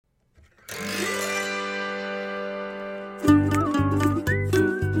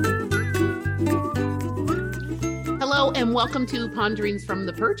Hello, and welcome to Ponderings from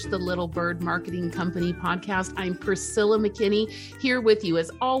the Perch, the Little Bird Marketing Company podcast. I'm Priscilla McKinney here with you as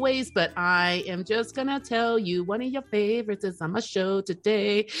always, but I am just going to tell you one of your favorites is on my show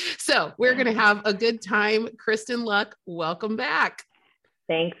today. So we're going to have a good time. Kristen Luck, welcome back.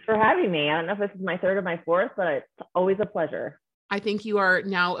 Thanks for having me. I don't know if this is my third or my fourth, but it's always a pleasure. I think you are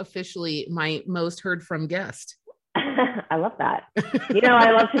now officially my most heard from guest. I love that. You know,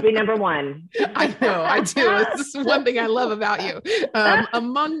 I love to be number one. I know, I do. This is one thing I love about you,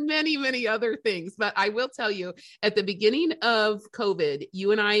 among many, many other things. But I will tell you, at the beginning of COVID,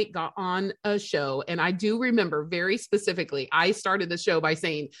 you and I got on a show, and I do remember very specifically, I started the show by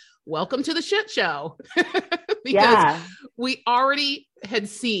saying, welcome to the shit show. Because we already had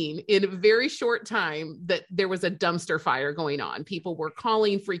seen in a very short time that there was a dumpster fire going on. People were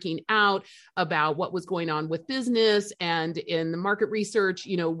calling, freaking out about what was going on with business, and in the market research,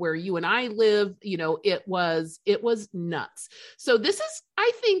 you know, where you and I live, you know, it was nuts. So this is,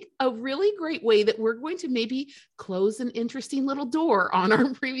 I think, a really great way that we're going to maybe close an interesting little door on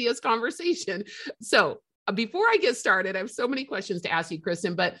our previous conversation. So before I get started, I have so many questions to ask you,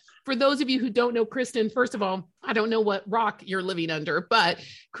 Kristen, but for those of you who don't know Kristen, first of all, I don't know what rock you're living under, but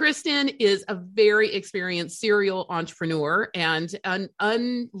Kristen is a very experienced serial entrepreneur. And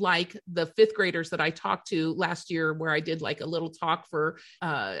unlike the fifth graders that I talked to last year, where I did like a little talk for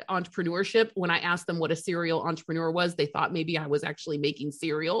entrepreneurship, when I asked them what a serial entrepreneur was, they thought maybe I was actually making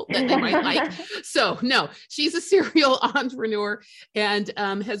cereal that they might like. So no, she's a serial entrepreneur and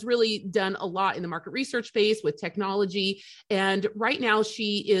has really done a lot in the market research space with technology. And right now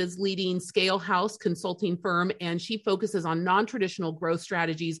she is leading Scale House consulting firm, and she focuses on non-traditional growth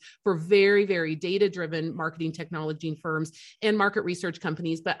strategies for very, very data-driven marketing technology firms and market research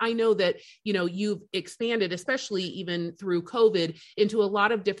companies. But I know that, you know, you've expanded, especially even through COVID, into a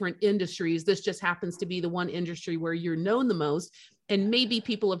lot of different industries. This just happens to be the one industry where you're known the most. And maybe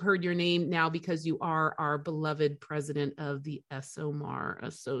people have heard your name now because you are our beloved president of the ESOMAR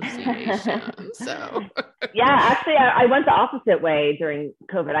Association. So, yeah, actually, I went the opposite way during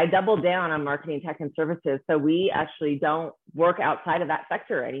COVID. I doubled down on marketing, tech, and services. So we actually don't work outside of that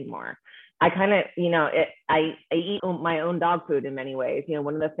sector anymore. I kind of, you know, I eat my own dog food in many ways. You know,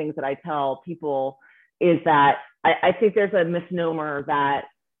 one of the things that I tell people is that I think there's a misnomer that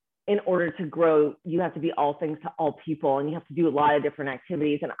in order to grow, you have to be all things to all people, and you have to do a lot of different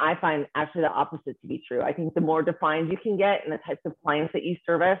activities. And I find actually the opposite to be true. I think the more defined you can get in the types of clients that you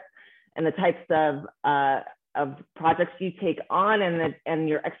service and the types of projects you take on and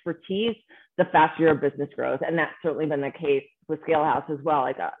your expertise, the faster your business grows. And that's certainly been the case with Scale House as well.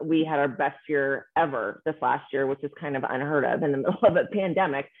 Like we had our best year ever this last year, which is kind of unheard of in the middle of a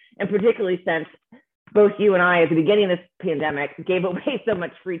pandemic, and particularly since both you and I, at the beginning of this pandemic, gave away so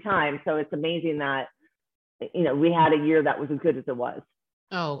much free time. So it's amazing that, you know, we had a year that was as good as it was.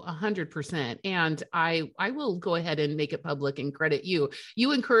 Oh, 100%. And I will go ahead and make it public and credit you.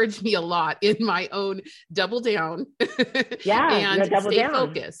 You encouraged me a lot in my own double down. Yeah. And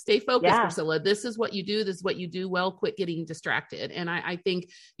stay focused, yeah. Priscilla. This is what you do. This is what you do well. Quit getting distracted. And I think,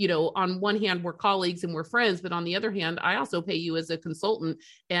 you know, on one hand, we're colleagues and we're friends, but on the other hand, I also pay you as a consultant,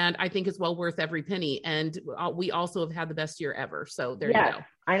 and I think it's well worth every penny. And we also have had the best year ever. So there you go.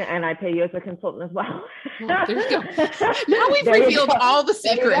 And I pay you as a consultant as well. Well, there you go. Now we've revealed all the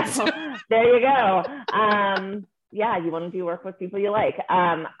secrets. There you go. Yeah, you want to do work with people you like.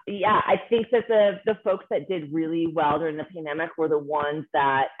 I think that the folks that did really well during the pandemic were the ones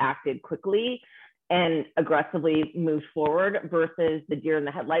that acted quickly and aggressively moved forward versus the deer in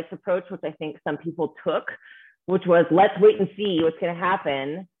the headlights approach, which I think some people took, which was let's wait and see what's going to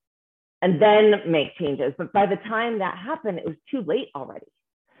happen and then make changes. But by the time that happened, it was too late already.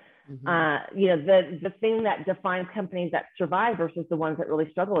 Mm-hmm. You know, the thing that defines companies that survive versus the ones that really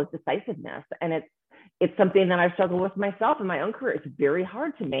struggle is decisiveness. And it's something that I've struggled with myself in my own career. It's very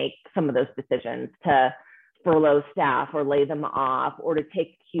hard to make some of those decisions to furlough staff or lay them off or to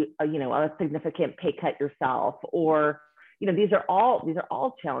take, you know, a significant pay cut yourself, or, you know, these are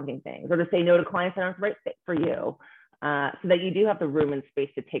all challenging things, or to say no to clients that aren't the right fit for you. So that you do have the room and space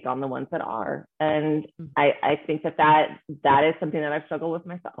to take on the ones that are. And I think that is something that I've struggled with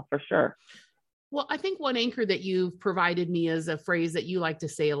myself for sure. Well, I think one anchor that you've provided me is a phrase that you like to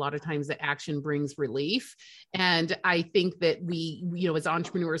say a lot of times, that action brings relief. And I think that we, you know, as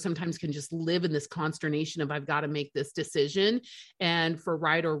entrepreneurs sometimes can just live in this consternation of, I've got to make this decision. And for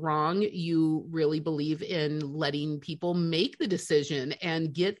right or wrong, you really believe in letting people make the decision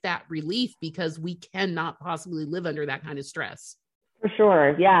and get that relief, because we cannot possibly live under that kind of stress. For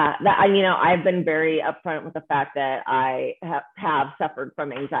sure. Yeah. I've been very upfront with the fact that I have suffered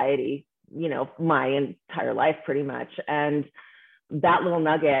from anxiety my entire life pretty much. And that little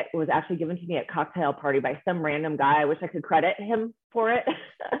nugget was actually given to me at a cocktail party by some random guy. I wish I could credit him for it.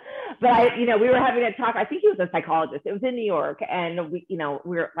 But we were having a talk. I think he was a psychologist. It was in New York. And we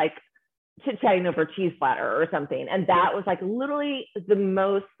were like chit-chatting over a cheese platter or something. And that was like literally the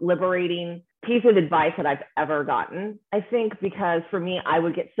most liberating piece of advice that I've ever gotten, I think, because for me, I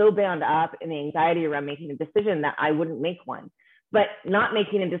would get so bound up in the anxiety around making a decision that I wouldn't make one. But not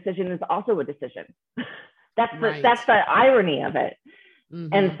making a decision is also a decision. That's the irony of it.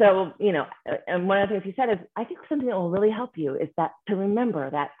 Mm-hmm. And so, and one of the things he said is, I think something that will really help you is that to remember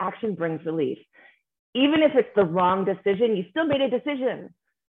that action brings relief. Even if it's the wrong decision, you still made a decision.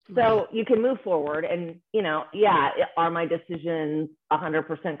 So you can move forward and, are my decisions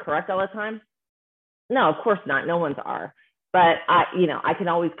 100% correct all the time? No, of course not. No one's are. But I can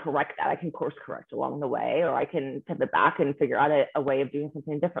always correct that. I can course correct along the way, or I can pivot back and figure out a way of doing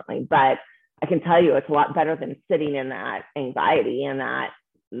something differently. But I can tell you it's a lot better than sitting in that anxiety and that,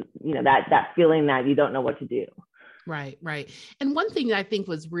 that feeling that you don't know what to do. Right. And one thing that I think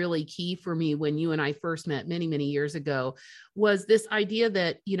was really key for me when you and I first met many, many years ago was this idea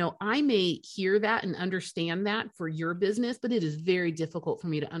that, I may hear that and understand that for your business, but it is very difficult for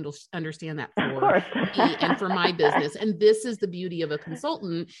me to understand that for me and for my business. And this is the beauty of a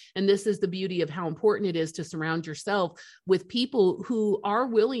consultant. And this is the beauty of how important it is to surround yourself with people who are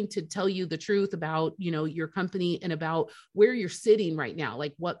willing to tell you the truth about, your company and about where you're sitting right now,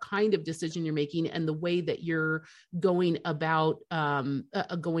 like what kind of decision you're making and the way that you're going about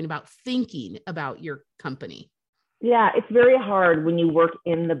thinking about your company. Yeah, it's very hard when you work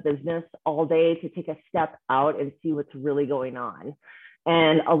in the business all day to take a step out and see what's really going on.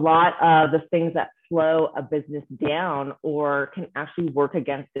 And a lot of the things that slow a business down or can actually work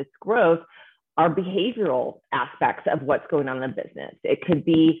against its growth are behavioral aspects of what's going on in the business. It could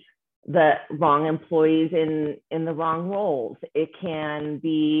be the wrong employees in the wrong roles. It can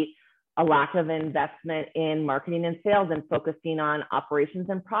be a lack of investment in marketing and sales and focusing on operations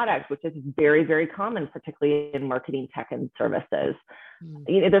and products, which is very, very common, particularly in marketing, tech, and services.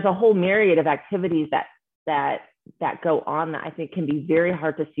 There's a whole myriad of activities that go on that I think can be very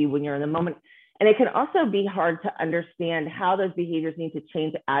hard to see when you're in the moment. And it can also be hard to understand how those behaviors need to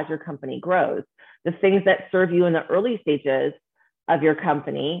change as your company grows. The things that serve you in the early stages of your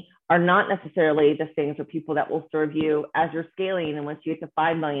company are not necessarily the things or people that will serve you as you're scaling. And once you get to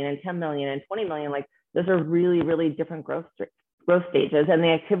 5 million and 10 million and 20 million, like those are really, really different growth stages. And the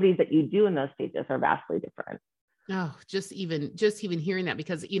activities that you do in those stages are vastly different. Oh, just even hearing that,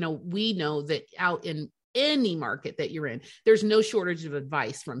 because, we know that out in any market that you're in, there's no shortage of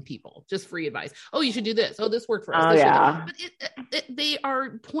advice from people, just free advice. Oh, you should do this. Oh, this worked for us. Oh, yeah. But they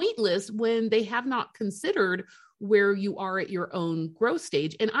are pointless when they have not considered where you are at your own growth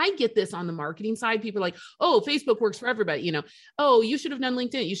stage. And I get this on the marketing side. People are like, oh, Facebook works for everybody. Oh, you should have done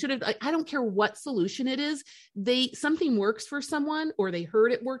LinkedIn. You should have, I don't care what solution it is. Something works for someone, or they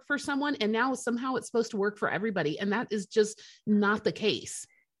heard it worked for someone. And now somehow it's supposed to work for everybody. And that is just not the case.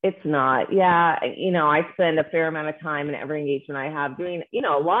 It's not. Yeah. I spend a fair amount of time in every engagement I have doing,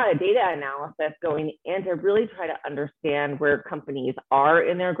 a lot of data analysis going in to really try to understand where companies are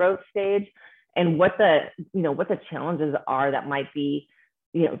in their growth stage and what the challenges are that might be,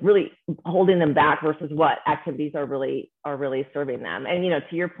 really holding them back versus what activities are really serving them. And,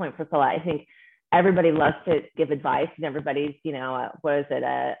 to your point, Priscilla, I think everybody loves to give advice, and everybody's, what is it,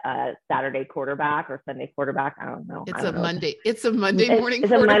 a Saturday quarterback or Sunday quarterback? I don't know. It's a Monday morning.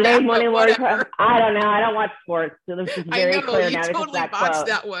 It's a Monday morning. I don't know. I don't watch sports, so this is very clear now. You totally botched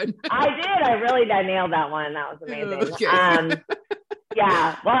that one. I did. I nailed that one. That was amazing. Okay.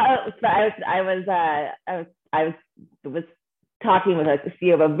 Yeah. Well, I was talking with a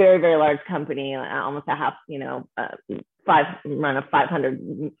CEO of a very, very large company, almost a half, run a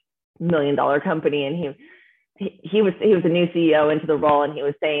 $500 million company, and he was a new CEO into the role, and he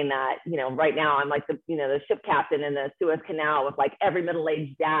was saying that right now I'm like the ship captain in the Suez Canal with like every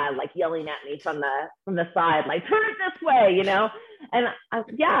middle-aged dad like yelling at me from the side, like turn it this way, and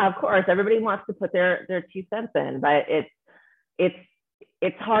yeah, of course everybody wants to put their 2 cents in, but it's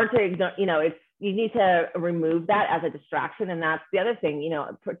hard to ignore. You need to remove that as a distraction, and that's the other thing,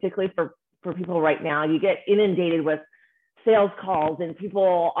 particularly for people right now. You get inundated with sales calls and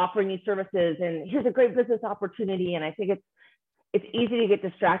people offering you services, and here's a great business opportunity. And I think it's easy to get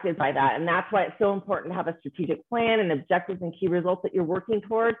distracted by that. And that's why it's so important to have a strategic plan and objectives and key results that you're working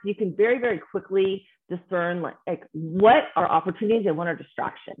towards. You can very, very quickly discern like what are opportunities and what are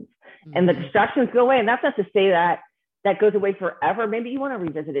distractions. Mm-hmm. And the distractions go away. And that's not to say that goes away forever. Maybe you want to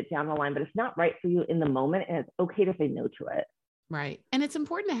revisit it down the line, but it's not right for you in the moment. And it's okay to say no to it. Right. And it's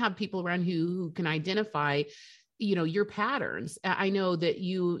important to have people around who can identify, your patterns. I know that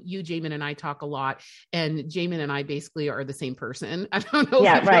you, Jamin, and I talk a lot, and Jamin and I basically are the same person. I don't know if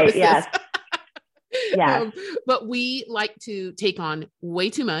Yeah, you've right. noticed Yes. this. Yeah. But we like to take on way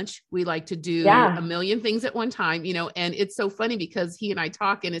too much. We like to do Yeah. a million things at one time, and it's so funny because he and I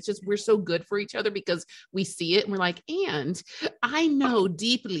talk, and it's just, we're so good for each other because we see it and we're like, and I know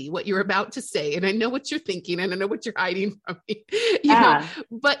deeply what you're about to say, and I know what you're thinking, and I know what you're hiding from me, Yeah.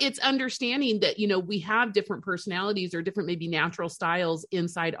 but it's understanding that, we have different personalities or different, maybe natural styles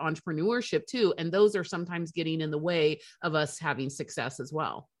inside entrepreneurship too. And those are sometimes getting in the way of us having success as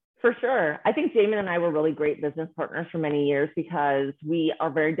well. For sure. I think Jamin and I were really great business partners for many years because we are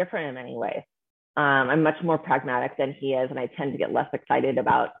very different in many ways. I'm much more pragmatic than he is, and I tend to get less excited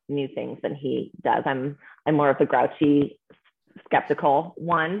about new things than he does. I'm more of the grouchy, skeptical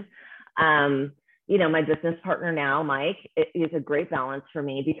one. My business partner now, Mike, is a great balance for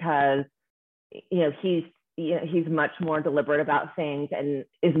me because he's much more deliberate about things and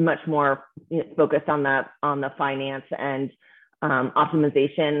is much more focused on the finance and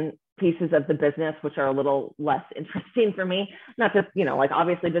optimization pieces of the business, which are a little less interesting for me. Not just,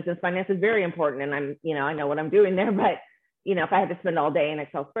 obviously business finance is very important and I know what I'm doing there, but, if I had to spend all day in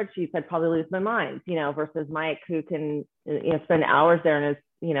Excel spreadsheets, I'd probably lose my mind, versus Mike, who can, spend hours there and is,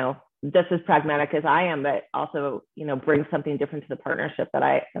 just as pragmatic as I am, but also, bring something different to the partnership that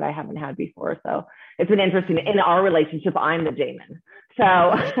I haven't had before. So it's been interesting. In our relationship, I'm the Jamin. So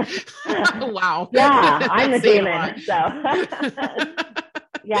wow. Yeah, I'm the Jamin. So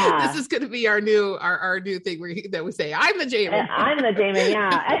yeah, this is going to be our new thing that we say, I'm the Jamin. I'm the Jamin.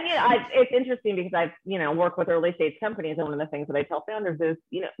 Yeah. And it's interesting because I've, worked with early stage companies. And one of the things that I tell founders is,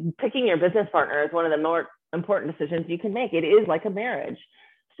 picking your business partner is one of the more important decisions you can make. It is like a marriage.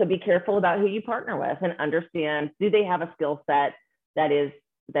 So be careful about who you partner with and understand, do they have a skill set that is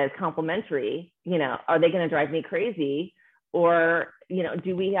complementary? Are they going to drive me crazy? Or,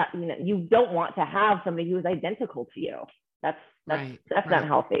 do we have, you don't want to have somebody who is identical to you. That's not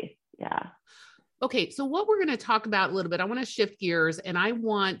healthy. Yeah. Okay. So what we're going to talk about a little bit, I want to shift gears and I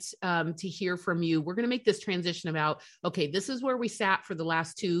want to hear from you. We're going to make this transition about, okay, this is where we sat for the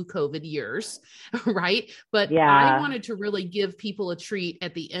last 2 COVID years, right? But yeah. I wanted to really give people a treat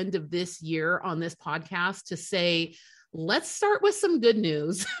at the end of this year on this podcast to say, let's start with some good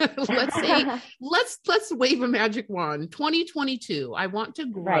news. Let's say, let's wave a magic wand. 2022, I want to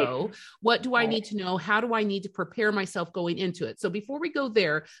grow. Right. What do I need to know? How do I need to prepare myself going into it? So before we go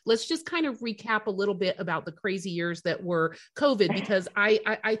there, let's just kind of recap a little bit about the crazy years that were COVID, because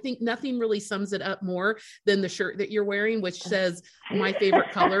I think nothing really sums it up more than the shirt that you're wearing, which says, my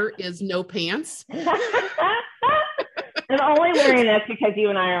favorite color is no pants. I'm only wearing this because you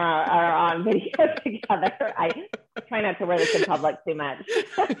and I are on video together. I try not to wear this in public too much.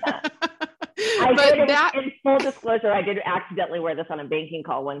 In full disclosure, I did accidentally wear this on a banking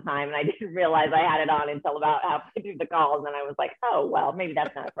call one time, and I didn't realize I had it on until about halfway through the call, and then I was like, oh, well, maybe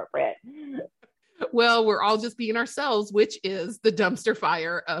that's not appropriate. Well, we're all just being ourselves, which is the dumpster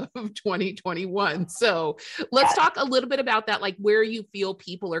fire of 2021. So let's talk a little bit about that, like where you feel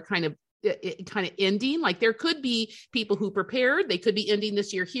people are kind of ending. Like there could be people who prepared, they could be ending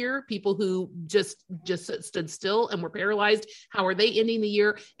this year here, people who just stood still and were paralyzed. How are they ending the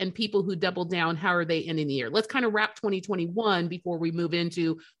year? And people who doubled down, how are they ending the year? Let's kind of wrap 2021 before we move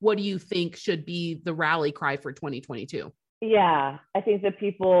into what do you think should be the rally cry for 2022? Yeah, I think the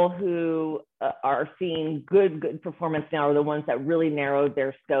people who are seeing good performance now are the ones that really narrowed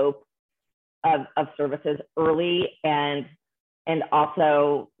their scope of services early and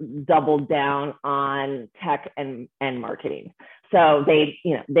also doubled down on tech and marketing. So they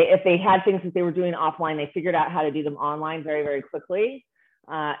if they had things that they were doing offline, they figured out how to do them online very, very quickly.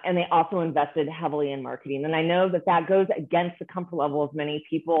 And they also invested heavily in marketing. And I know that goes against the comfort level of many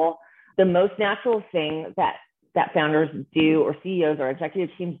people. The most natural thing that founders do, or CEOs or executive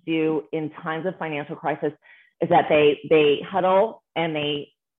teams do in times of financial crisis, is that they huddle and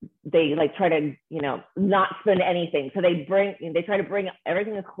they like try to, not spend anything. So they try to bring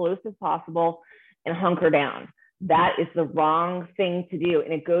everything as close as possible and hunker down. That is the wrong thing to do.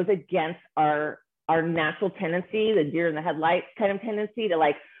 And it goes against our natural tendency, the deer in the headlights kind of tendency to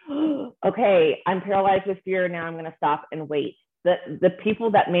like, okay, I'm paralyzed with fear. Now I'm going to stop and wait. The people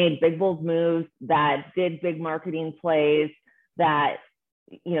that made big, bold moves, that did big marketing plays, that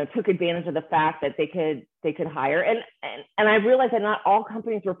took advantage of the fact that they could hire. And I realized that not all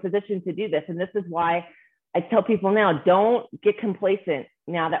companies were positioned to do this. And this is why I tell people now, don't get complacent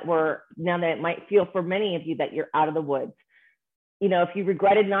now that it might feel for many of you that you're out of the woods. If you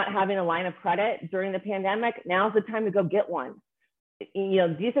regretted not having a line of credit during the pandemic, now's the time to go get one.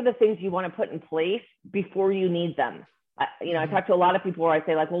 these are the things you want to put in place before you need them. I talk to a lot of people where I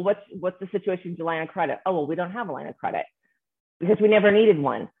say, like, well, what's the situation with your line of credit? Oh, well, we don't have a line of credit because we never needed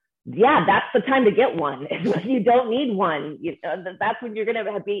one. Yeah, that's the time to get one. You don't need one. That's when you're going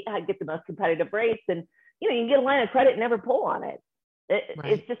to get the most competitive rates, and you can get a line of credit and never pull on it.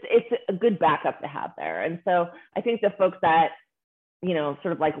 It's a good backup to have there. And so I think the folks that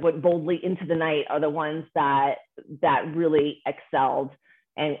sort of like went boldly into the night are the ones that really excelled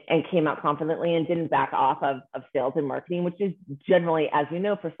and came out confidently and didn't back off of sales and marketing, which is generally, as you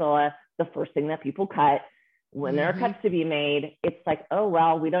know, Priscilla, the first thing that people cut. When there are cuts to be made, it's like, oh,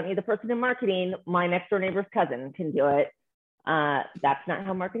 well, we don't need the person in marketing. My next door neighbor's cousin can do it. That's not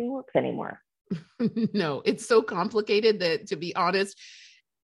how marketing works anymore. No, it's so complicated that, to be honest,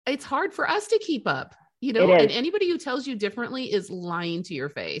 it's hard for us to keep up, and anybody who tells you differently is lying to your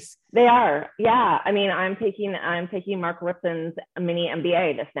face. They are. Yeah. I mean, I'm taking Mark Ripson's mini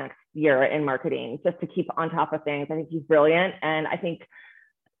MBA this next year in marketing just to keep on top of things. I think he's brilliant. And I think,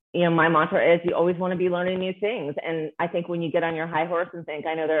 my mantra is you always want to be learning new things. And I think when you get on your high horse and think,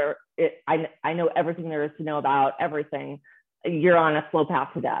 I know everything there is to know about everything, you're on a slow path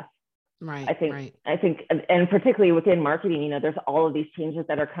to death. Right. I think, and particularly within marketing, there's all of these changes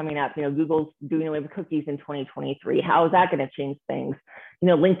that are coming up. Google's doing away with cookies in 2023. How is that going to change things?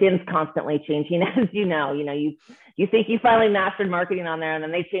 LinkedIn's constantly changing, as you know. You think you finally mastered marketing on there, and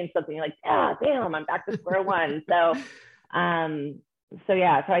then they change something. You're like, damn, I'm back to square one. So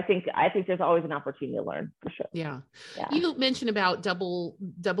I think there's always an opportunity to learn, for sure. Yeah. You mentioned about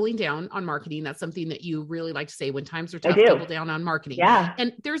doubling down on marketing. That's something that you really like to say when times are tough, double down on marketing. Yeah.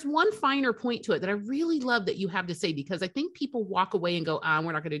 And there's one finer point to it that I really love that you have to say, because I think people walk away and go,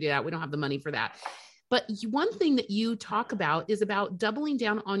 we're not going to do that. We don't have the money for that. But one thing that you talk about is about doubling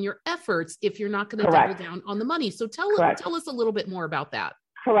down on your efforts if you're not going to double down on the money. So tell us a little bit more about that.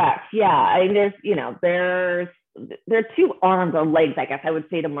 Correct. Yeah. I mean, there are two arms or legs, I guess I would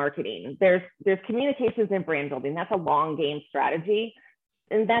say, to marketing. There's communications and brand building. That's a long game strategy.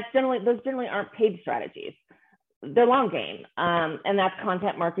 And those generally aren't paid strategies. They're long game. And that's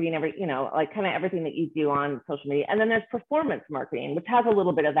content marketing, kind of everything that you do on social media. And then there's performance marketing, which has a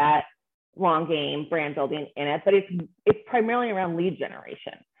little bit of that long game brand building in it, but it's primarily around lead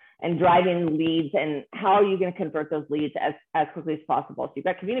generation and driving leads, and how are you going to convert those leads as quickly as possible. So you've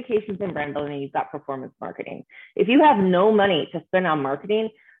got communications and brand building, and you've got performance marketing. If you have no money to spend on marketing,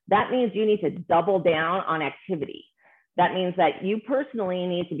 that means you need to double down on activity. That means that you personally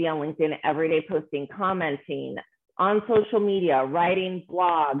need to be on LinkedIn every day, posting, commenting, on social media, writing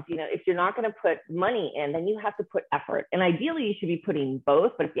blogs. If you're not going to put money in, then you have to put effort. And ideally you should be putting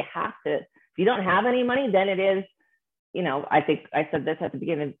both, but if you don't have any money, then it is, I think I said this at the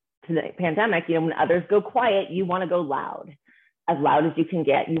beginning of the pandemic, when others go quiet, you want to go loud as you can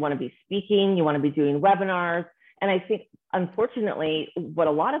get. You want to be speaking, you want to be doing webinars. And I think, unfortunately, what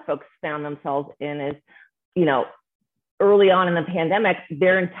a lot of folks found themselves in is, early on in the pandemic,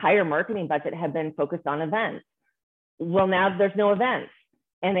 their entire marketing budget had been focused on events. Well, now there's no events,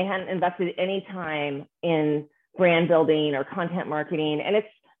 and they hadn't invested any time in brand building or content marketing. And it's,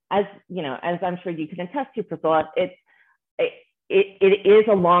 as I'm sure you can attest to, Priscilla, it is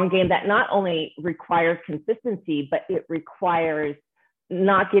a long game that not only requires consistency, but it requires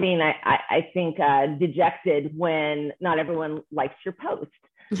not getting, I think, dejected when not everyone likes your post.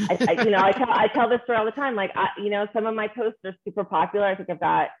 I tell this story all the time. Like, some of my posts are super popular. I think I've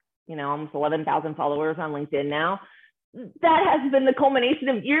got, almost 11,000 followers on LinkedIn now. That has been the culmination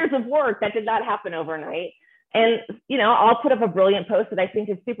of years of work. That did not happen overnight. And, I'll put up a brilliant post that I think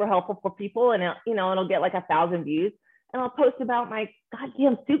is super helpful for people, and it'll get like 1,000 views. And I'll post about my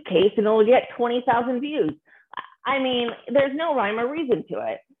goddamn suitcase, and it'll get 20,000 views. I mean, there's no rhyme or reason to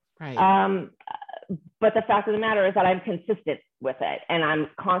it. Right. But the fact of the matter is that I'm consistent with it, and I'm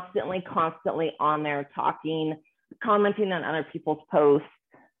constantly on there talking, commenting on other people's posts.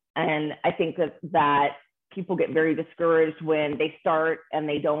 And I think that people get very discouraged when they start and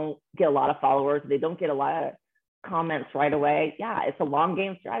they don't get a lot of followers. They don't get a lot of comments right away. Yeah, it's a long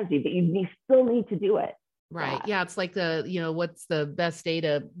game strategy, but you still need to do it. Right. Yeah. It's like what's the best day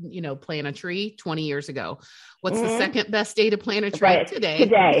to, plant a tree 20 years ago? What's the second best day to plant a tree today?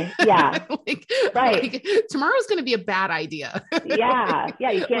 Today. Yeah. Like, tomorrow's going to be a bad idea. Yeah.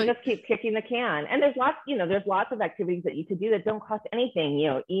 You can't just keep kicking the can. And there's lots of activities that you could do that don't cost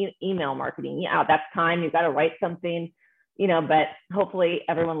anything, email marketing. Yeah. That's time. You've got to write something, but hopefully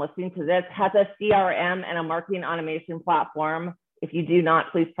everyone listening to this has a CRM and a marketing automation platform. If you do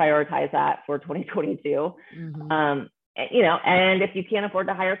not, please prioritize that for 2022. Mm-hmm. And if you can't afford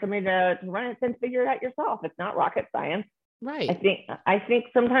to hire somebody to run it, then figure it out yourself. It's not rocket science. Right. I think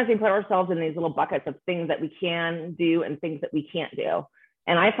sometimes we put ourselves in these little buckets of things that we can do and things that we can't do.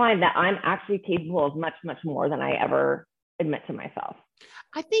 And I find that I'm actually capable of much, much more than I ever admit to myself.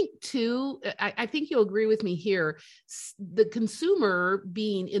 I think too, I think you'll agree with me here. The consumer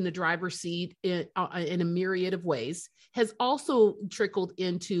being in the driver's seat in a myriad of ways has also trickled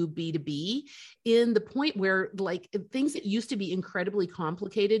into B2B in the point where like things that used to be incredibly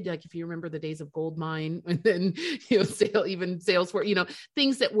complicated, like if you remember the days of Goldmine and then, even Salesforce,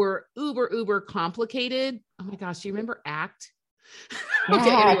 things that were uber complicated. Oh my gosh, do you remember ACT? Okay,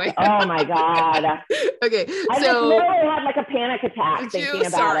 yes. Anyway. Oh my God. Okay. I just literally had like a panic attack thinking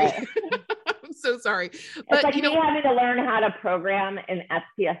about it. I'm so sorry. But it's like me having to learn how to program in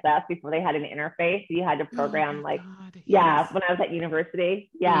SPSS before they had an interface. You had to program yes. When I was at university.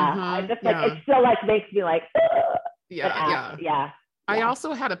 Yeah. I just it still like makes me like, ugh. Yeah. I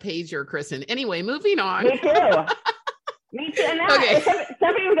also had a pager, Kristen. Anyway, moving on. Me too. Me too. And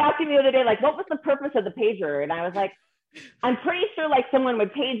somebody was asking me the other day, like, what was the purpose of the pager? And I was like, I'm pretty sure like someone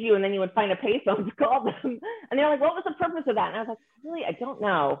would page you and then you would find a payphone to call them. And they're like, what was the purpose of that? And I was like, really, I don't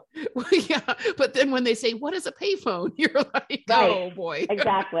know. Well, yeah. But then when they say, what is a payphone? You're like, oh boy.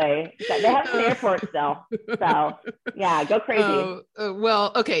 Exactly. They have an airport still. So yeah, go crazy.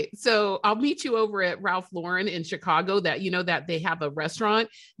 Well, okay. So I'll meet you over at Ralph Lauren in Chicago that, that they have a restaurant.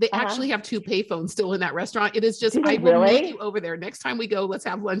 They actually have 2 payphones still in that restaurant. It is just, I will meet you over there. Next time we go, let's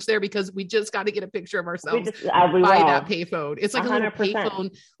have lunch there because we just got to get a picture of ourselves by that payphone. It's like 100%. A little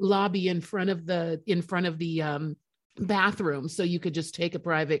payphone lobby in front of the bathroom, so you could just take a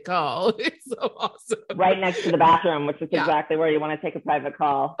private call. It's so awesome. Right next to the bathroom, which is exactly where you want to take a private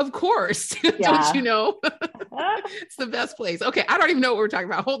call. Of course. Don't you know? It's the best place. Okay. I don't even know what we're talking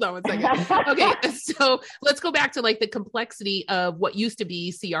about. Hold on one second. Okay. So let's go back to like the complexity of what used to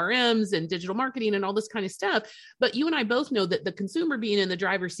be CRMs and digital marketing and all this kind of stuff. But you and I both know that the consumer being in the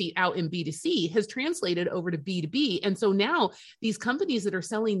driver's seat out in B2C has translated over to B2B. And so now these companies that are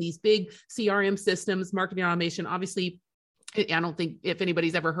selling these big CRM systems, marketing automation, obviously, I don't think if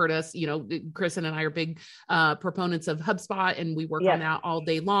anybody's ever heard us, Kristen and I are big proponents of HubSpot and we work on that all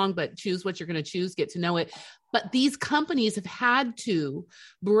day long, but choose what you're going to choose, get to know it. But these companies have had to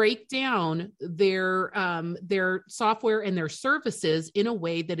break down their software and their services in a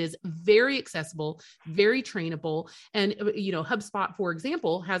way that is very accessible, very trainable. And, HubSpot, for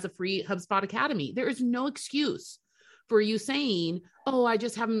example, has a free HubSpot Academy. There is no excuse for you saying, oh, I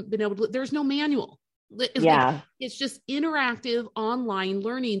just haven't been able to, there's no manual. It's just interactive online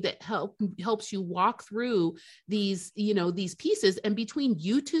learning that helps you walk through these pieces. And between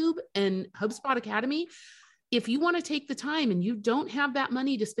YouTube and HubSpot Academy, if you want to take the time and you don't have that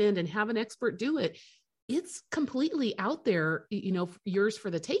money to spend and have an expert do it, it's completely out there, yours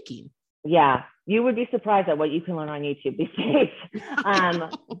for the taking. Yeah, you would be surprised at what you can learn on YouTube these days.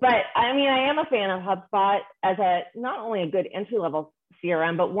 But I mean, I am a fan of HubSpot as not only a good entry level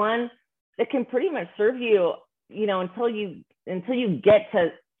CRM, but one that can pretty much serve you, until you get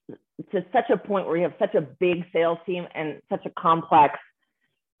to such a point where you have such a big sales team and such a complex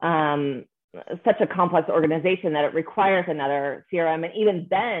organization that it requires another CRM. And even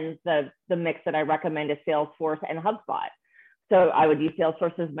then, the mix that I recommend is Salesforce and HubSpot. So I would use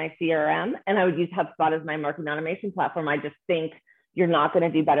Salesforce as my CRM, and I would use HubSpot as my marketing automation platform. I just think you're not going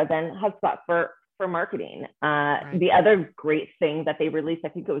to do better than HubSpot for marketing. Right. The other great thing that they released, I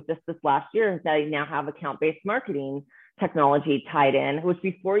think it was just this last year, is they now have account-based marketing technology tied in, which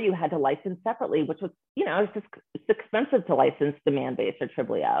before you had to license separately, which was, it's expensive to license demand-based or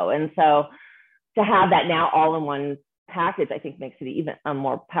Triblio. And so to have that now all in one package, I think makes it even a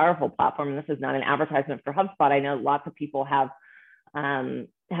more powerful platform. And this is not an advertisement for HubSpot. I know lots of people have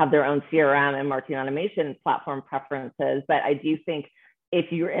their own CRM and marketing automation platform preferences, but I do think if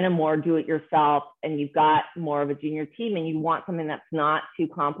you're in a more do-it-yourself and you've got more of a junior team and you want something that's not too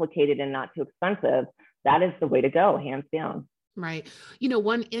complicated and not too expensive, that is the way to go, hands down. Right.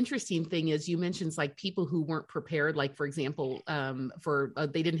 One interesting thing is you mentioned like people who weren't prepared, like for example,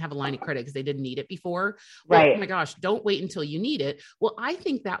 they didn't have a line of credit because they didn't need it before. Well, right. Oh my gosh, don't wait until you need it. Well, I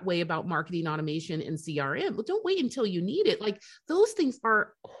think that way about marketing automation and CRM. Well, don't wait until you need it. Like those things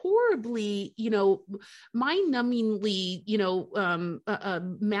are horribly, mind-numbingly,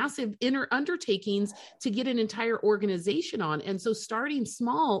 massive undertakings to get an entire organization on. And so starting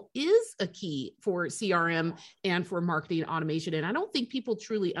small is a key for CRM and for marketing automation. And I don't think people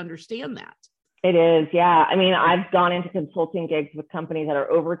truly understand that. It is. Yeah. I mean, I've gone into consulting gigs with companies that are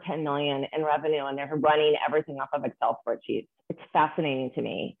over 10 million in revenue and they're running everything off of Excel spreadsheets. It's fascinating to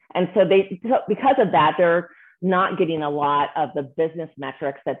me. And so because of that, they're not getting a lot of the business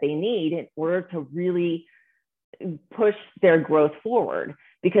metrics that they need in order to really push their growth forward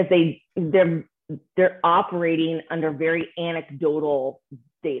because they're operating under very anecdotal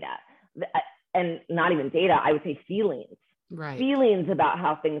data, and not even data, I would say feelings. Right. Feelings about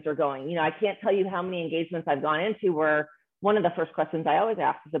how things are going. You know, I can't tell you how many engagements I've gone into where one of the first questions I always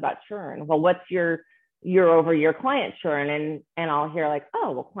ask is about churn. Well, what's your year-over-year client churn? And I'll hear like,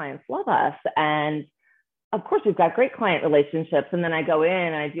 oh, well, clients love us. And of course, we've got great client relationships. And then I go in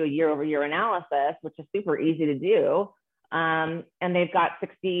and I do a year-over-year analysis, which is super easy to do. And they've got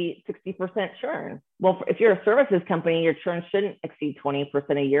 60% churn. Well, if you're a services company, your churn shouldn't exceed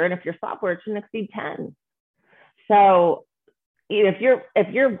 20% a year. And if you're software, it shouldn't exceed 10. So if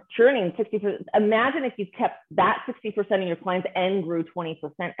you're churning 60%, imagine if you kept that 60% of your clients and grew 20%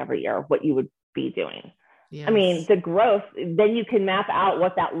 every year, what you would be doing. Yes. I mean, the growth, then you can map out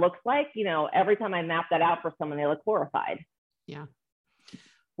what that looks like. You know, every time I map that out for someone, they look horrified. Yeah.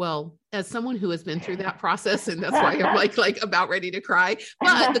 Well, as someone who has been through that process, and that's why I'm like about ready to cry.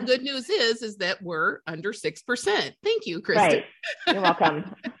 But the good news is that we're under 6%. Thank you, Kristen. Right. You're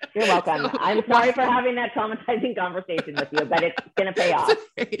welcome. You're welcome. So, I'm sorry for having that traumatizing conversation with you, but it's going to pay off.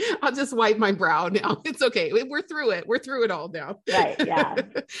 Okay. I'll just wipe my brow now. It's okay. We're through it. We're through it all now. Right. Yeah.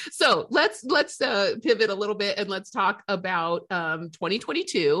 So let's pivot a little bit and let's talk about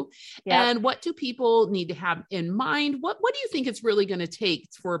 2022. Yep. And what do people need to have in mind? What do you think it's really going to take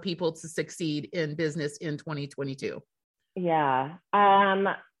for people to succeed in business in 2022? Yeah.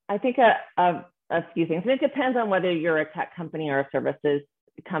 I think a few things. And it depends on whether you're a tech company or a services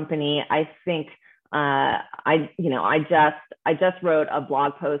company. I think I just wrote a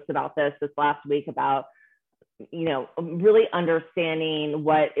blog post about this last week about, you know, really understanding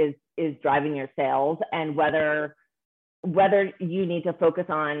what is driving your sales and whether you need to focus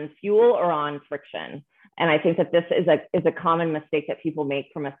on fuel or on friction. And I think that this is a common mistake that people make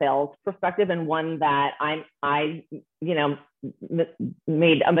from a sales perspective, and one that I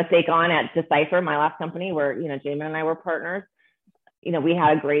made a mistake on at Decipher, my last company, where, you know, Jamin and I were partners. You know, we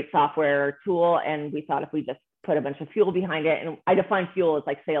had a great software tool, and we thought if we just put a bunch of fuel behind it, and I define fuel as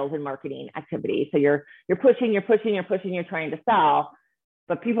like sales and marketing activity. So you're pushing, you're trying to sell,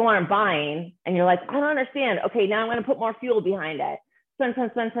 but people aren't buying, and you're like, I don't understand. Okay, now I'm going to put more fuel behind it. Spend,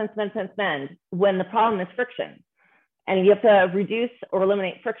 when the problem is friction. And you have to reduce or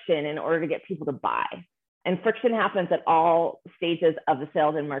eliminate friction in order to get people to buy. And friction happens at all stages of the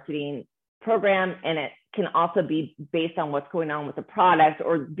sales and marketing program. And it can also be based on what's going on with the product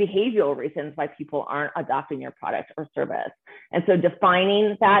or behavioral reasons why people aren't adopting your product or service. And so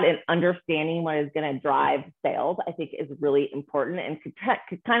defining that and understanding what is going to drive sales, I think, is really important. And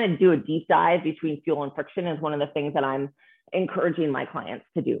could kind of do a deep dive between fuel and friction is one of the things that I'm encouraging my clients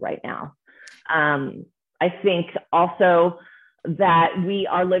to do right now. I think also that we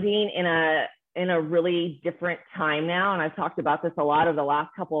are living in a really different time now. And I've talked about this a lot over the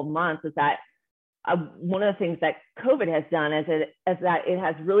last couple of months, is that one of the things that COVID has done is that it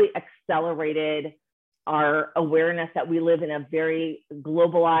has really accelerated our awareness that we live in a very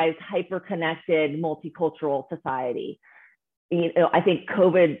globalized, hyper-connected, multicultural society. You know, I think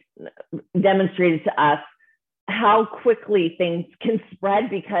COVID demonstrated to us how quickly things can spread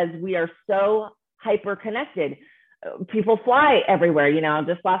because we are so hyper connected. People fly everywhere. You know,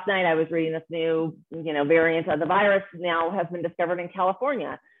 just last night I was reading this new, variant of the virus now has been discovered in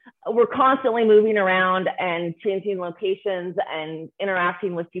California. We're constantly moving around and changing locations and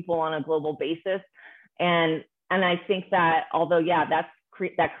interacting with people on a global basis. And I think that although,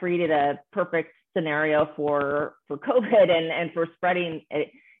 that created a perfect scenario for COVID and for spreading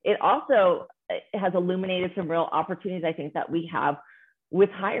it also has illuminated some real opportunities, I think, that we have with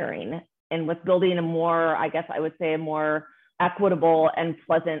hiring and with building a more, I guess I would say, a more equitable and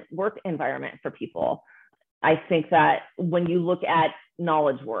pleasant work environment for people. I think that when you look at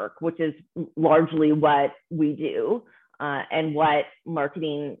knowledge work, which is largely what we do, and what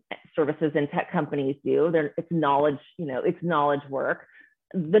marketing services and tech companies do, it's knowledge work.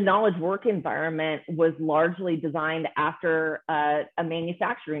 The knowledge work environment was largely designed after a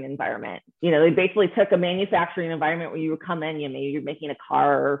manufacturing environment. You know, they basically took a manufacturing environment where you would come in, maybe you're making a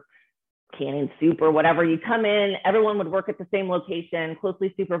car or canning soup or whatever. You come in, everyone would work at the same location,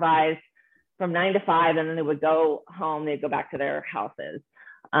 closely supervised from 9 to 5, and then they would go home, they'd go back to their houses.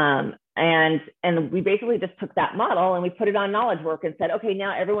 And we basically just took that model and we put it on knowledge work and said, okay,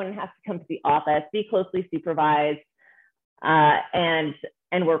 now everyone has to come to the office, be closely supervised, and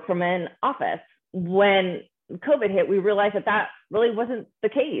work from an office. When COVID hit, we realized that really wasn't the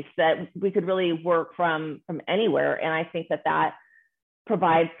case, that we could really work from anywhere. And I think that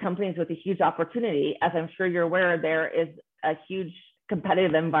provides companies with a huge opportunity. As I'm sure you're aware, there is a huge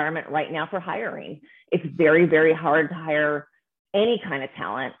competitive environment right now for hiring. It's very, very hard to hire any kind of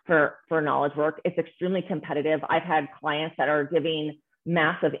talent for knowledge work. It's extremely competitive. I've had clients that are giving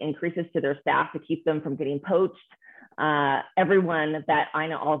massive increases to their staff to keep them from getting poached. Everyone that I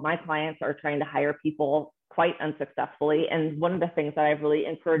know, all of my clients are trying to hire people quite unsuccessfully. And one of the things that I've really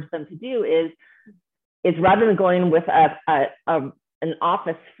encouraged them to do is rather than going with an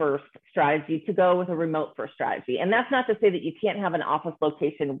office first strategy, to go with a remote first strategy. And that's not to say that you can't have an office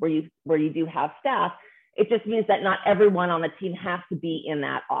location where you do have staff. It just means that not everyone on the team has to be in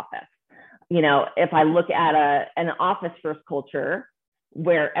that office. You know, if I look at an office first culture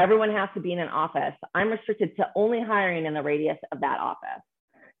where everyone has to be in an office, I'm restricted to only hiring in the radius of that office.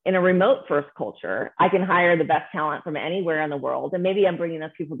 In a remote first culture, I can hire the best talent from anywhere in the world. And maybe I'm bringing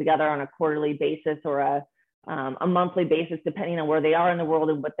those people together on a quarterly basis or a monthly basis, depending on where they are in the world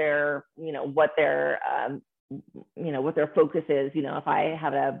and what their focus is. You know, if I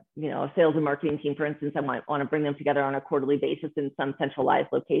have a sales and marketing team, for instance, I might want to bring them together on a quarterly basis in some centralized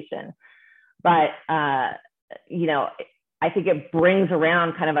location. But, I think it brings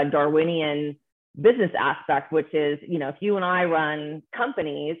around kind of a Darwinian business aspect, which is, if you and I run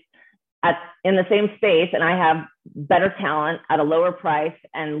companies in the same space and I have better talent at a lower price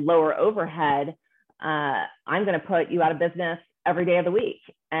and lower overhead, I'm going to put you out of business every day of the week.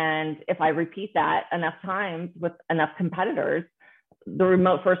 And if I repeat that enough times with enough competitors, the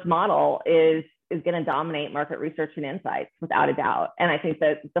remote first model is going to dominate market research and insights without a doubt. And I think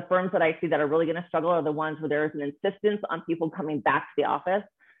that the firms that I see that are really going to struggle are the ones where there is an insistence on people coming back to the office.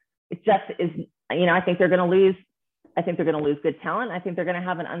 It just is, I think they're going to lose good talent. I think they're going to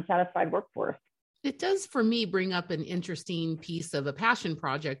have an unsatisfied workforce. It does, for me, bring up an interesting piece of a passion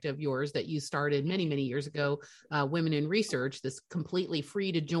project of yours that you started many, many years ago, Women in Research, this completely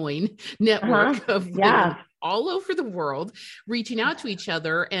free to join network of women all over the world, reaching out to each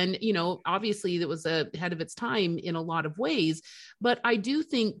other. And, obviously it was ahead of its time in a lot of ways, but I do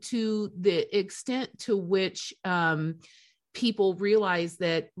think to the extent to which, people realize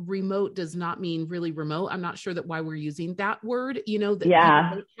that remote does not mean really remote. I'm not sure that why we're using that word, that people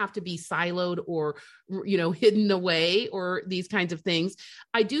don't have to be siloed or, hidden away or these kinds of things.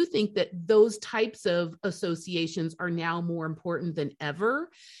 I do think that those types of associations are now more important than ever,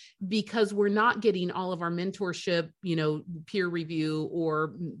 because we're not getting all of our mentorship, peer review,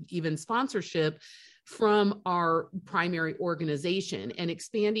 or even sponsorship from our primary organization, and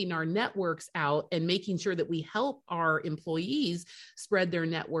expanding our networks out and making sure that we help our employees spread their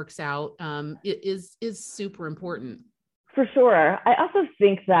networks out is super important. For sure. I also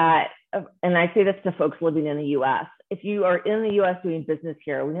think that, and I say this to folks living in the US, if you are in the US doing business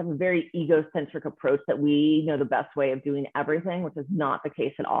here, we have a very egocentric approach that we know the best way of doing everything, which is not the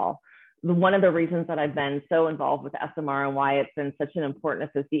case at all. One of the reasons that I've been so involved with SMR and why it's been such an important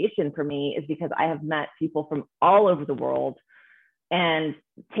association for me is because I have met people from all over the world and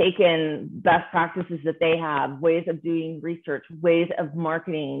taken best practices that they have, ways of doing research, ways of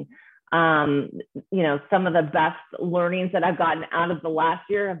marketing. Some of the best learnings that I've gotten out of the last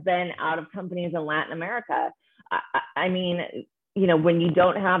year have been out of companies in Latin America. When you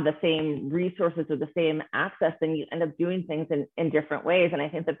don't have the same resources or the same access, then you end up doing things in different ways. And I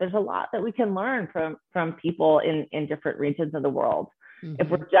think that there's a lot that we can learn from people in different regions of the world, if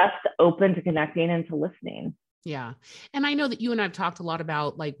we're just open to connecting and to listening. Yeah. And I know that you and I've talked a lot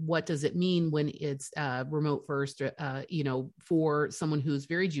about, like, what does it mean when it's remote first, for someone who's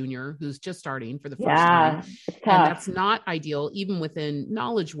very junior, who's just starting for the first time. And that's not ideal, even within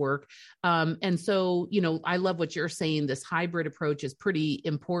knowledge work. And so, I love what you're saying. This hybrid approach is pretty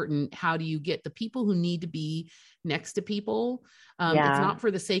important. How do you get the people who need to be next to people? It's not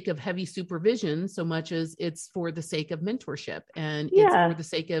for the sake of heavy supervision so much as it's for the sake of mentorship, and it's for the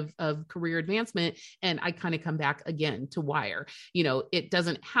sake of career advancement. And I kind of come back again to Wire. It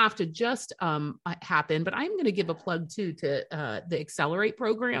doesn't have to just happen, but I'm going to give a plug too to the Accelerate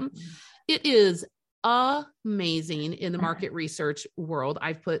program. It is amazing in the market research world.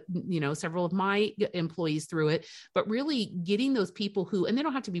 I've put, several of my employees through it, but really getting those people who, and they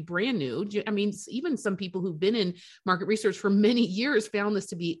don't have to be brand new. I mean, even some people who've been in market research for many years found this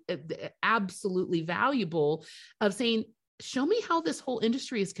to be absolutely valuable, of saying, show me how this whole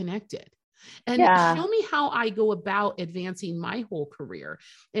industry is connected. And show me how I go about advancing my whole career,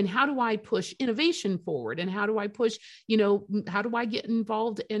 and how do I push innovation forward, and how do I push, how do I get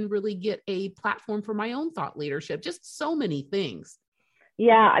involved and really get a platform for my own thought leadership? Just so many things.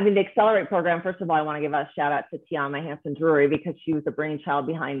 Yeah, I mean, the Accelerate program, first of all, I want to give a shout out to Tiama Hanson-Drury, because she was the brainchild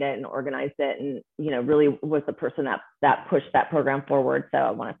behind it and organized it, and, really was the person that pushed that program forward. So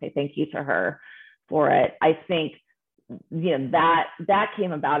I want to say thank you to her for it. I think that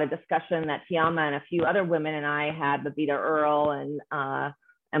came about a discussion that Tiama and a few other women and I had, Babita Earl and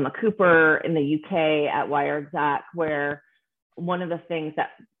Emma Cooper in the UK at WireExec, where one of the things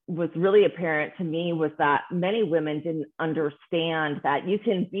that was really apparent to me was that many women didn't understand that you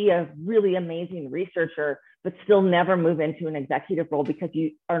can be a really amazing researcher, but still never move into an executive role because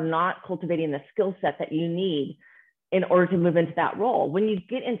you are not cultivating the skill set that you need in order to move into that role. When you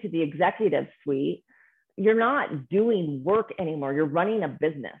get into the executive suite, you're not doing work anymore. You're running a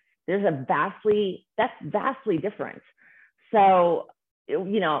business. That's vastly different. So,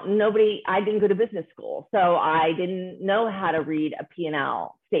 I didn't go to business school. So I didn't know how to read a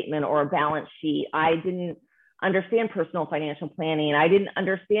P&L statement or a balance sheet. I didn't understand personal financial planning. I didn't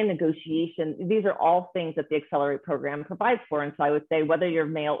understand negotiation. These are all things that the Accelerate program provides for. And so I would say, whether you're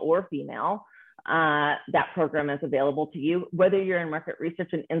male or female, that program is available to you. Whether you're in market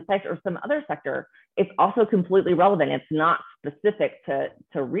research and insights or some other sector, it's also completely relevant. It's not specific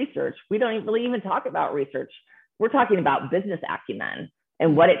to research. We don't really even talk about research. We're talking about business acumen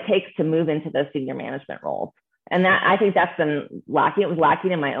and what it takes to move into those senior management roles. And that, I think that's been lacking. It was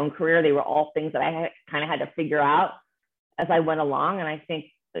lacking in my own career. They were all things that I kind of had to figure out as I went along. And I think,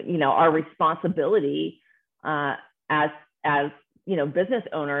 our responsibility as business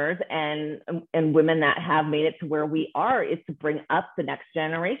owners and women that have made it to where we are is to bring up the next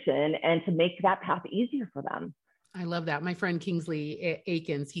generation and to make that path easier for them. I love that. My friend Kingsley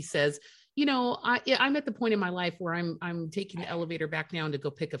Akins, he says, I'm at the point in my life where I'm taking the elevator back down to go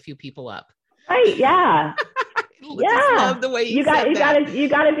pick a few people up. Right. Yeah. I love the way you got to do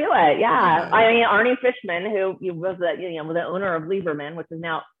it. Yeah. I mean, Arnie Fishman, who was the owner of Lieberman, which is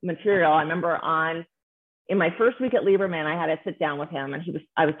now Material. I remember in my first week at Lieberman, I had to sit down with him, and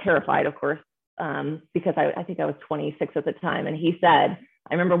I was terrified, of course, because I think I was 26 at the time. And I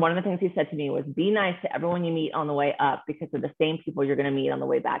remember one of the things he said to me was, be nice to everyone you meet on the way up, because they're the same people you're going to meet on the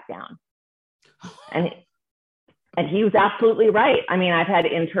way back down. And he was absolutely right. I mean, I've had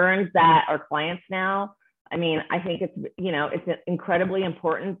interns that are clients now. I mean, I think it's incredibly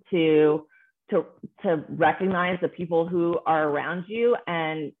important to recognize the people who are around you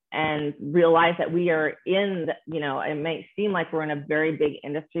and realize that we are it may seem like we're in a very big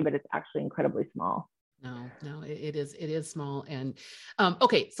industry, but it's actually incredibly small. No, it is small. And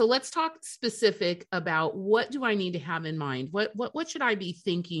okay, so let's talk specific about what do I need to have in mind? What should I be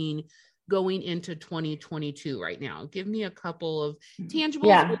thinking going into 2022 right now? Give me a couple of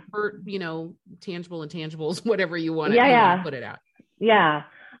tangibles, or, tangible and intangibles, whatever you want to put it out. Yeah.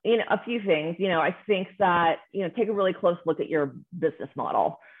 A few things, I think that, take a really close look at your business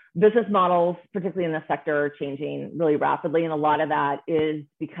model. Business models, particularly in the sector, are changing really rapidly. And a lot of that is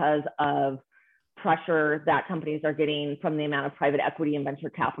because of pressure that companies are getting from the amount of private equity and venture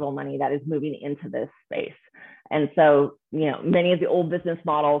capital money that is moving into this space. And so, many of the old business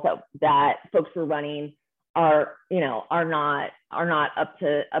models that folks were running are not up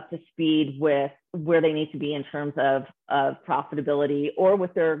to speed with where they need to be in terms of profitability or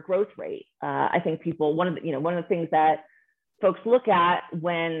with their growth rate. I think one of the things that folks look at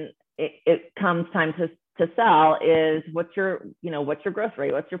when it comes time to sell is what's your growth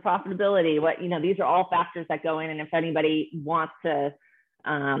rate, what's your profitability, these are all factors that go in. And if anybody wants to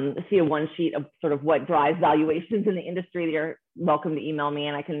see a one sheet of sort of what drives valuations in the industry, you're welcome to email me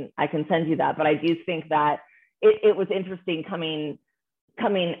and I can send you that. But I do think that it was interesting coming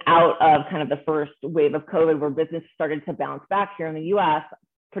out of kind of the first wave of COVID, where business started to bounce back here in the US,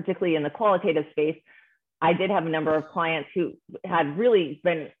 particularly in the qualitative space. I did have a number of clients who had really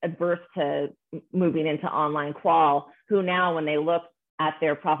been adverse to moving into online qual, who now, when they look at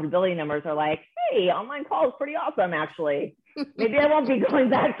their profitability numbers, are like, hey, online qual is pretty awesome, actually. Maybe I won't be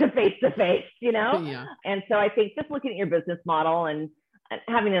going back to face-to-face, Yeah. And so I think just looking at your business model and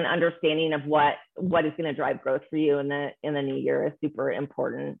having an understanding of what is going to drive growth for you in the new year is super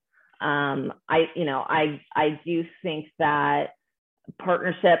important. I do think that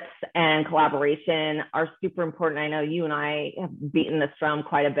partnerships and collaboration are super important. I know you and I have beaten this drum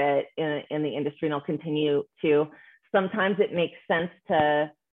quite a bit in the industry, and I'll continue to. Sometimes it makes sense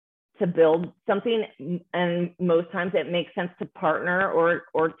to build something, and most times it makes sense to partner or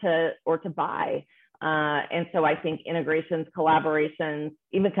to buy. And so I think integrations, collaborations,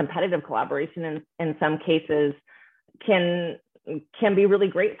 even competitive collaboration in some cases can be really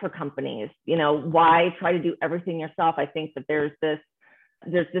great for companies. Why try to do everything yourself? I think that there's this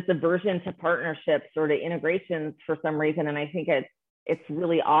aversion to partnerships or to integrations for some reason. And I think it's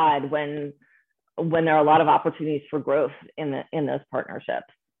really odd when there are a lot of opportunities for growth in those partnerships.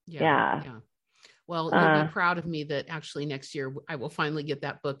 Yeah. Well, you'll be proud of me that actually next year I will finally get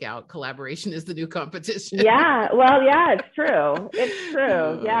that book out. Collaboration is the new competition. Yeah. Well, yeah, it's true. It's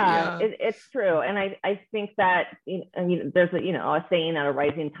true. Yeah, it's true. And I think that, there's a saying that a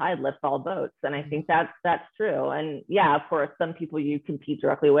rising tide lifts all boats. And I think that's true. And yeah, of course, some people you compete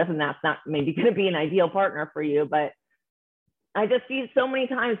directly with, and that's not maybe going to be an ideal partner for you, but I just see so many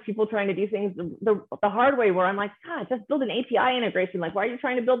times people trying to do things the hard way, where I'm like, God, just build an API integration. Like, why are you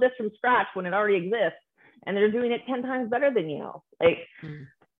trying to build this from scratch when it already exists? And they're doing it 10 times better than you.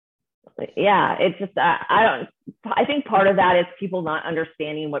 Yeah, it's just, I think part of that is people not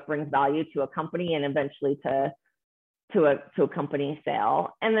understanding what brings value to a company and eventually to a company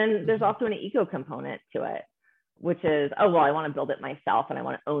sale. And then there's also an ego component to it, which is, oh, well, I want to build it myself and I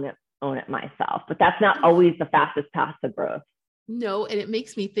want to own it myself. But that's not always the fastest path to growth. No, and it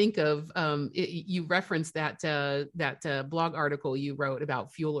makes me think of you referenced that blog article you wrote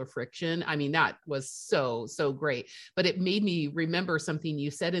about fuel or friction. I mean, that was so great, but it made me remember something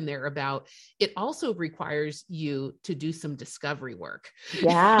you said in there about it also requires you to do some discovery work.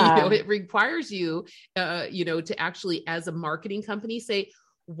 Yeah, it requires you, to actually, as a marketing company, say,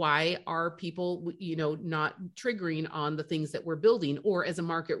 why are people, not triggering on the things that we're building? Or as a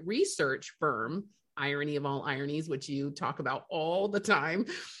market research firm, irony of all ironies, which you talk about all the time,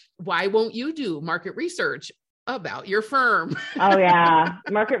 why won't you do market research about your firm? Oh yeah.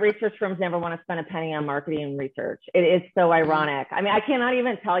 Market research firms never want to spend a penny on marketing and research. It is so ironic. I mean, I cannot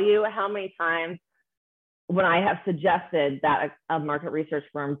even tell you how many times when I have suggested that a market research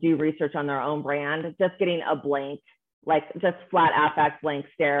firm do research on their own brand, just getting a blank, like just flat affect blank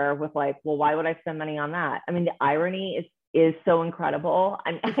stare with like, well, why would I spend money on that? I mean, the irony is so incredible.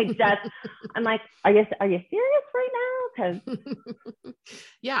 I'm like, are you serious right now? Because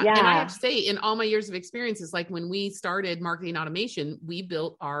yeah. And I have to say, in all my years of experience, it's like when we started marketing automation, we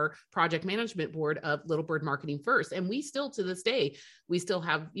built our project management board of Little Bird Marketing First. And we still, to this day, we still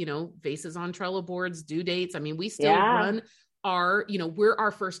have, faces on Trello boards, due dates. I mean, we still run we're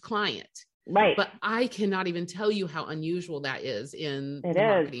our first client. Right. But I cannot even tell you how unusual that is in the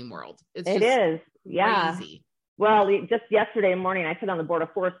marketing world. It's Yeah. crazy. Well, just yesterday morning, I sit on the board of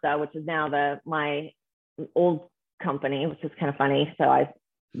Forsta, which is now my old company, which is kind of funny. So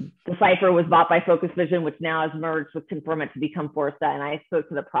Decipher was bought by Focus Vision, which now has merged with Confirmant to become Forsta. And I spoke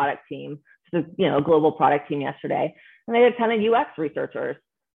to the product team, a global product team yesterday, and they had a ton of UX researchers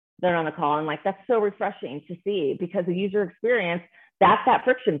that are on the call. And like, that's so refreshing to see, because the user experience, that's that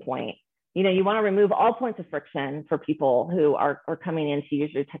friction point. You want to remove all points of friction for people who are coming in to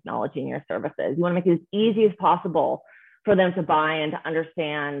use your technology and your services. You want to make it as easy as possible for them to buy and to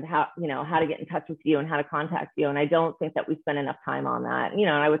understand how to get in touch with you and how to contact you. And I don't think that we spend enough time on that. And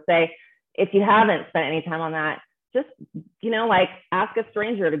I would say, if you haven't spent any time on that, just, ask a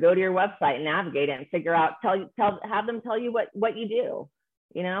stranger to go to your website and navigate it and figure out, have them tell you what you do,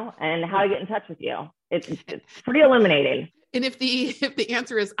 and how to get in touch with you. It's pretty eliminating. And if the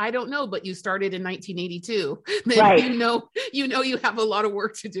answer is, I don't know, but you started in 1982, then right. you have a lot of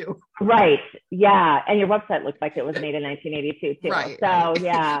work to do. Right. Yeah. And your website looks like it was made in 1982 too. Right. So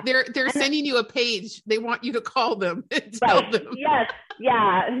yeah. They're sending you a page. They want you to call them and tell them. Yes.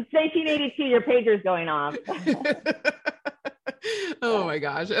 Yeah. 1982, your pager's going off. Oh my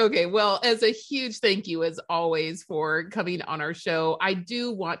gosh. Okay. Well, as a huge thank you, as always, for coming on our show. I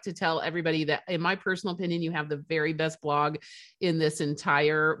do want to tell everybody that, in my personal opinion, you have the very best blog in this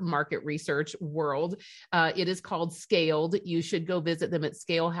entire market research world. It is called Scaled. You should go visit them at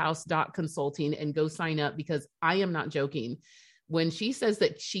scalehouse.consulting and go sign up, because I am not joking. When she says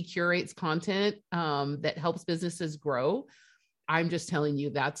that she curates content that helps businesses grow, I'm just telling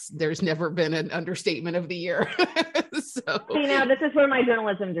you, there's never been an understatement of the year. So, this is where my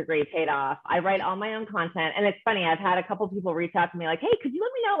journalism degree paid off. I write all my own content. And it's funny, I've had a couple of people reach out to me like, hey, could you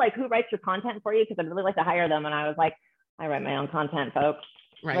let me know who writes your content for you? Because I'd really like to hire them. And I was like, I write my own content, folks.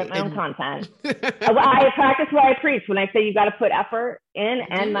 Right. Write my own content. I practice what I preach. When I say you got to put effort in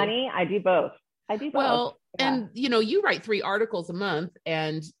and money, I do both. Well, and you write 3 articles a month,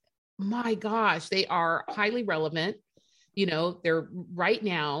 and my gosh, they are highly relevant. They're right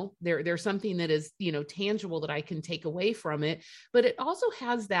now, there's something that is, tangible that I can take away from it, but it also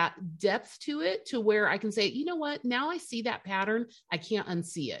has that depth to it, to where I can say, you know what, now I see that pattern, I can't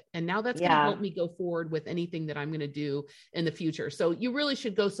unsee it. And now that's going to help me go forward with anything that I'm going to do in the future. So you really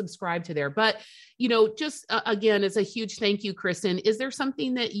should go subscribe to there. But, just again, as a huge thank you, Kristen, is there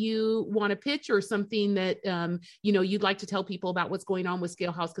something that you want to pitch, or something that, you'd like to tell people about what's going on with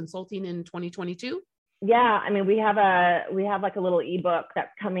Scale House Consulting in 2022? Yeah, I mean, we have like a little ebook that's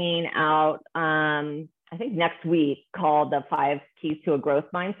coming out I think next week, called the 5 Keys to a Growth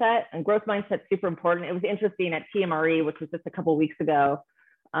Mindset. And growth mindset is super important. It was interesting at TMRE, which was just a couple of weeks ago,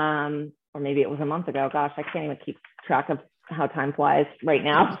 or maybe it was a month ago. Gosh, I can't even keep track of how time flies right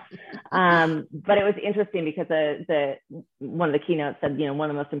now. But it was interesting because one of the keynotes said, one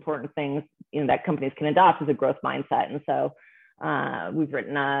of the most important things that companies can adopt is a growth mindset. And so we've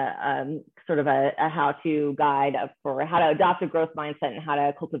written a sort of a how-to guide for how to adopt a growth mindset and how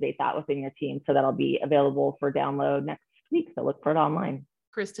to cultivate that within your team. So that'll be available for download next week. So look for it online.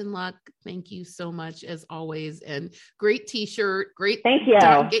 Kristen Luck, thank you so much as always. And great t-shirt. Great. Thank you.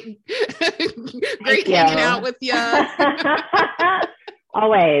 Great hanging out with you.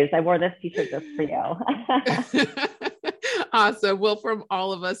 Always. I wore this t-shirt just for you. Awesome. Well, from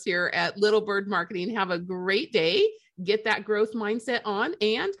all of us here at Little Bird Marketing, have a great day. Get that growth mindset on,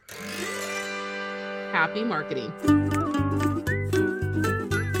 and happy marketing.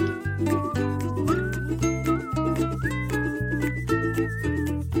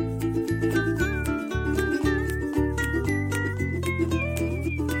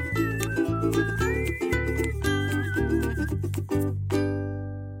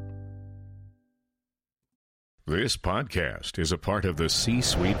 This podcast is a part of the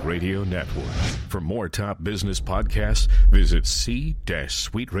C-Suite Radio Network. For more top business podcasts, visit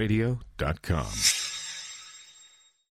c-suiteradio.com.